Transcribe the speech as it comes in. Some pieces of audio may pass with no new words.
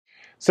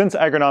Since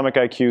Agronomic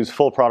IQ's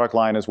full product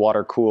line is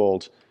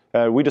water-cooled,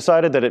 we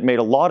decided that it made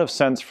a lot of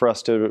sense for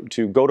us to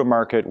go to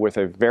market with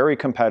a very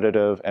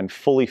competitive and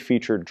fully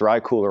featured dry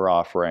cooler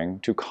offering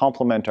to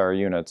complement our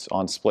units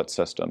on split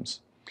systems.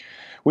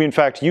 We in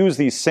fact use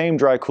these same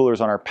dry coolers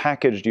on our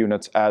packaged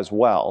units as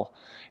well.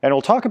 And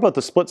we'll talk about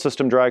the split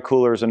system dry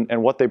coolers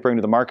and what they bring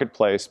to the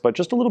marketplace, but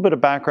just a little bit of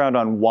background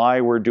on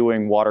why we're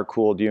doing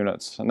water-cooled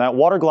units. And that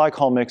water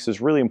glycol mix is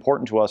really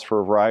important to us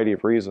for a variety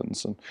of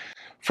reasons. And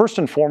first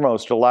and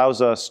foremost, it allows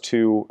us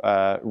to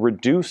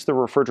reduce the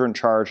refrigerant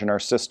charge in our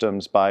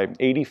systems by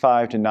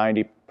 85 to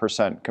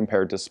 90%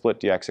 compared to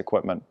split DX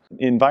equipment.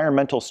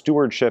 Environmental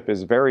stewardship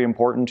is very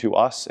important to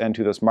us and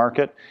to this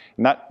market,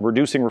 and that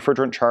reducing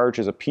refrigerant charge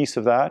is a piece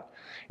of that.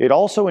 It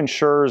also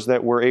ensures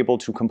that we're able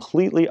to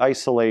completely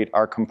isolate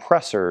our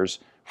compressors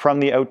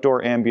from the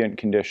outdoor ambient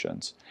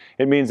conditions.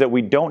 It means that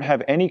we don't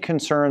have any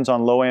concerns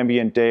on low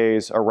ambient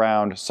days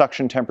around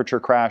suction temperature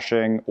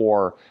crashing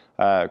or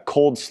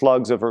cold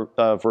slugs of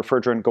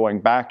refrigerant going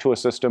back to a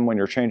system when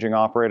you're changing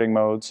operating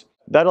modes.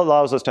 That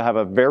allows us to have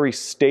a very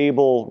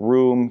stable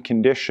room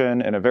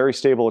condition and a very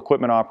stable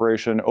equipment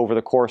operation over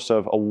the course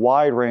of a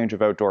wide range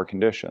of outdoor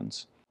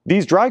conditions.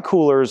 These dry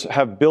coolers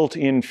have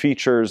built-in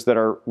features that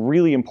are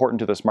really important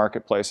to this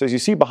marketplace. As you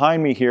see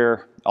behind me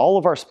here, all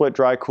of our split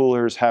dry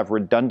coolers have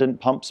redundant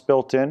pumps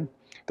built in.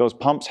 Those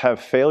pumps have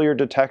failure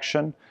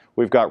detection.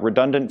 We've got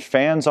redundant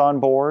fans on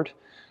board.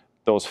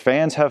 Those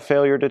fans have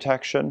failure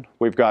detection.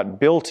 We've got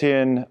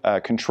built-in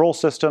control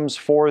systems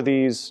for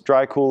these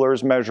dry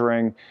coolers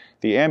measuring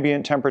the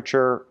ambient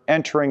temperature,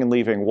 entering and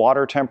leaving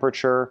water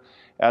temperature,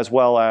 as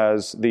well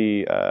as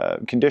the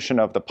condition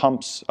of the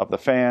pumps of the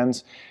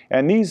fans.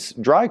 And these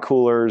dry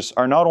coolers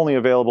are not only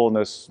available in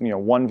this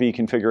 1V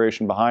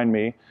configuration behind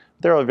me,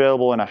 they're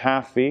available in a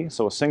half V,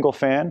 so a single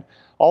fan,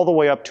 all the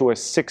way up to a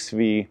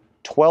 6V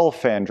 12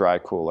 fan dry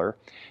cooler.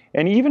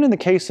 And even in the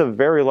case of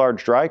very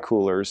large dry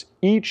coolers,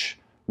 each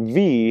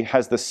V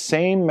has the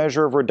same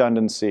measure of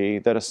redundancy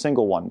that a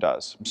single one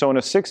does. So in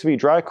a 6V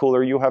dry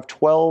cooler, you have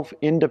 12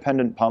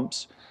 independent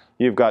pumps,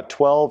 you've got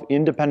 12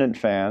 independent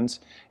fans,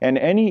 and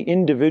any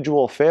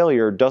individual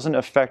failure doesn't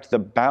affect the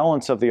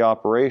balance of the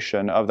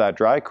operation of that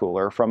dry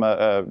cooler from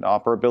an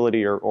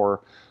operability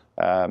or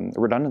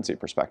redundancy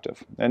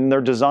perspective. And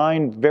they're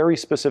designed very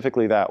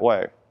specifically that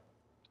way.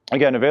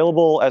 Again,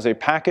 available as a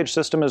package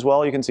system as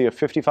well. You can see a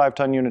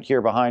 55-ton unit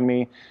here behind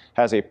me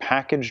has a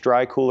packaged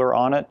dry cooler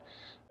on it,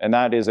 and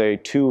that is a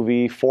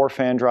 2V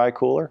 4-fan dry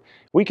cooler.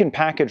 We can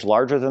package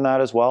larger than that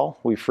as well.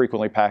 We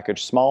frequently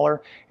package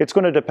smaller. It's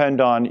going to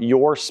depend on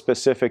your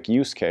specific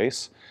use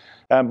case.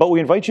 But we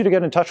invite you to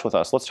get in touch with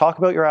us. Let's talk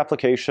about your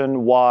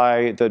application,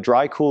 why the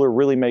dry cooler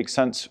really makes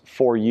sense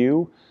for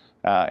you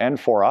and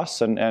for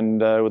us, and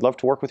we'd love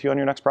to work with you on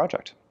your next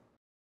project.